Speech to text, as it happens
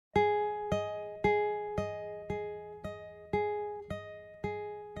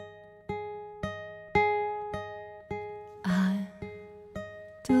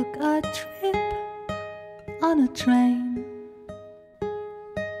took a trip on a train,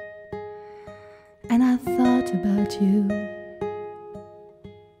 and I thought about you.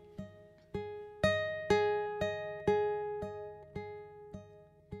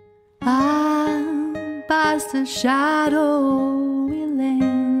 I passed a shadowy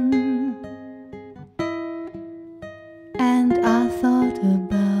lane, and I thought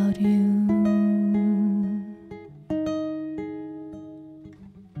about you.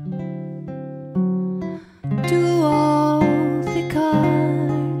 Two old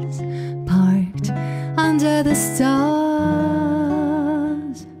cars parked under the stars,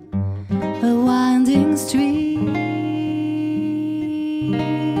 a winding street,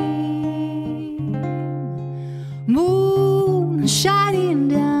 moon shining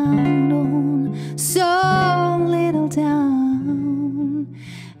down on some little town,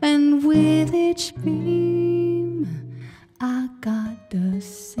 and with each beam I got the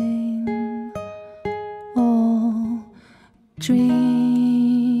same old dream.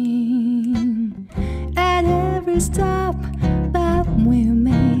 At every stop that we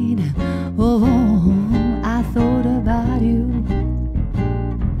made, oh, I thought about you.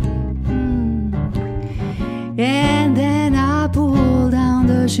 And then I pulled down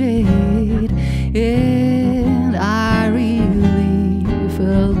the shade, and I really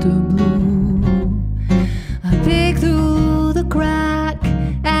felt the blue. I peeked through the crack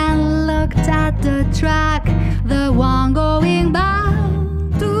and looked at the track, the one going back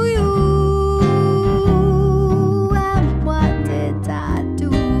to you. And what did I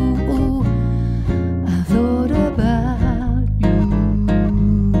do? I thought about you.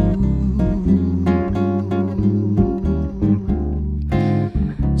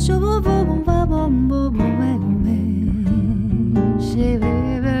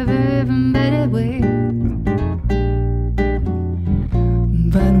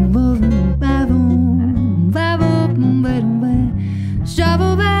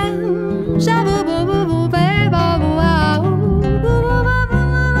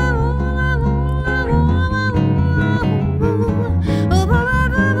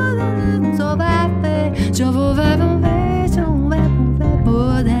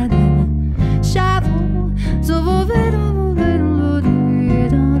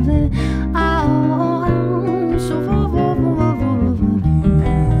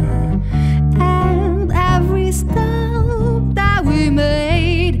 And every stop that we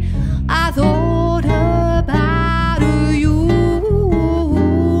made, I thought about you.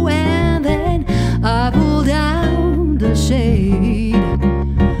 And then I pulled down the shade,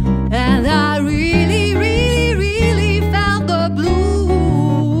 and I really, really, really felt the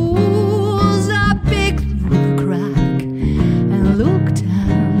blues. I picked through the crack and looked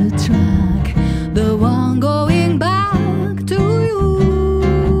at the track, the one going back to you.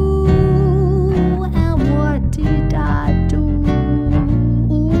 And what did I do?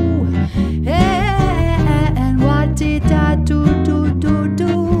 And what did I do?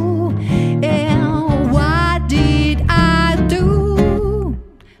 And what did I do?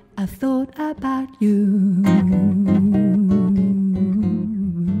 I thought about you.